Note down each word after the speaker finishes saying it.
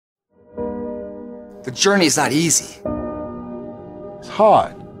The journey is not easy. It's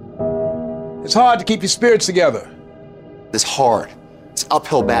hard. It's hard to keep your spirits together. It's hard. It's an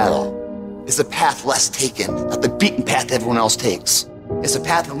uphill battle. It's a path less taken, not the beaten path everyone else takes. It's a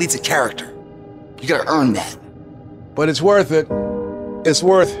path that leads a character. You gotta earn that. But it's worth it. It's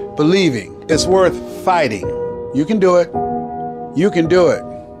worth believing. It's worth fighting. You can do it. You can do it.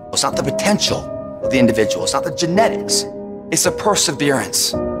 It's not the potential of the individual. It's not the genetics. It's the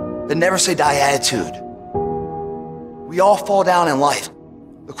perseverance, the never say die attitude. We all fall down in life.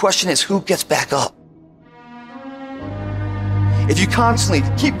 The question is, who gets back up? If you constantly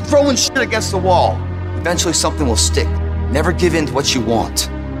keep throwing shit against the wall, eventually something will stick. Never give in to what you want.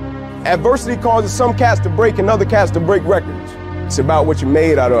 Adversity causes some cats to break and other cats to break records. It's about what you're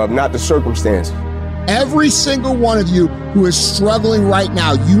made out of, not the circumstances. Every single one of you who is struggling right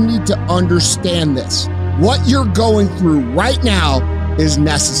now, you need to understand this. What you're going through right now is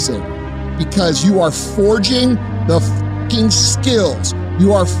necessary because you are forging the fucking skills.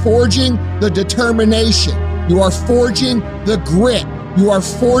 You are forging the determination. You are forging the grit. You are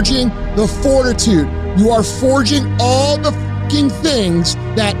forging the fortitude. You are forging all the fucking things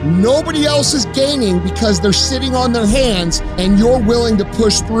that nobody else is gaining because they're sitting on their hands and you're willing to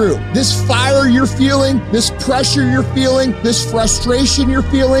push through. This fire you're feeling, this pressure you're feeling, this frustration you're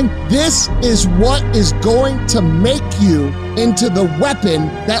feeling, this is what is going to make you into the weapon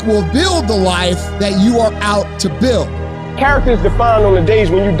that will build the life that you are out to build. Character is defined on the days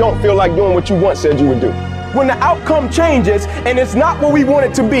when you don't feel like doing what you once said you would do. When the outcome changes and it's not what we want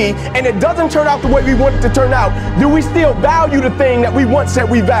it to be and it doesn't turn out the way we want it to turn out, do we still value the thing that we once said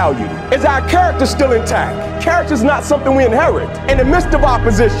we valued? Is our character still intact? Character is not something we inherit. In the midst of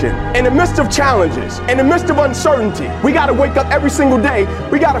opposition, in the midst of challenges, in the midst of uncertainty, we gotta wake up every single day,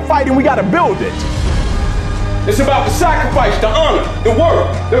 we gotta fight and we gotta build it. It's about the sacrifice, the honor, the work,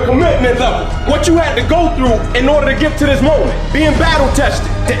 the commitment level. What you had to go through in order to get to this moment. Being battle tested,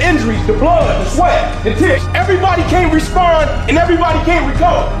 the injuries, the blood, the sweat, the tears. Everybody can't respond and everybody can't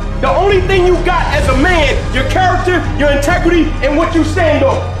recover. The only thing you got as a man, your character, your integrity, and what you stand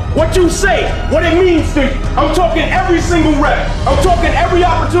on. What you say, what it means to you. I'm talking every single rep. I'm talking every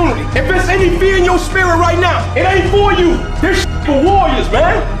opportunity. If there's any fear in your spirit right now, it ain't for you. This for warriors,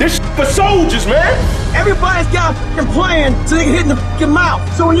 man. This for soldiers, man. Everybody's got a plan so they can hit in the fucking mouth.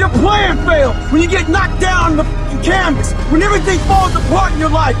 So when your plan fails, when you get knocked down on the fucking canvas, when everything falls apart in your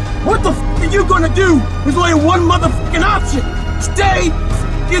life, what the fuck are you gonna do? There's only one motherfucking option. Stay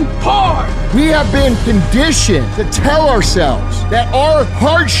fucking hard. We have been conditioned to tell ourselves that our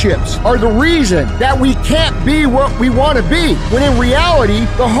hardships are the reason that we can't be what we want to be, when in reality,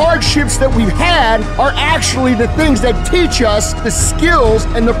 the hardships that we've had are actually the things that teach us the skills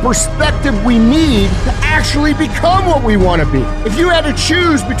and the perspective we need to actually become what we want to be. If you had to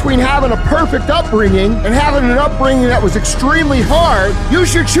choose between having a perfect upbringing and having an upbringing that was extremely hard, you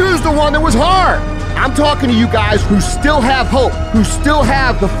should choose the one that was hard. I'm talking to you guys who still have hope, who still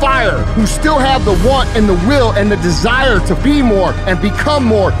have the fire, who still have the want and the will and the desire to be more and become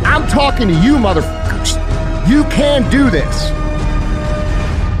more. I'm talking to you, motherfuckers. You can do this.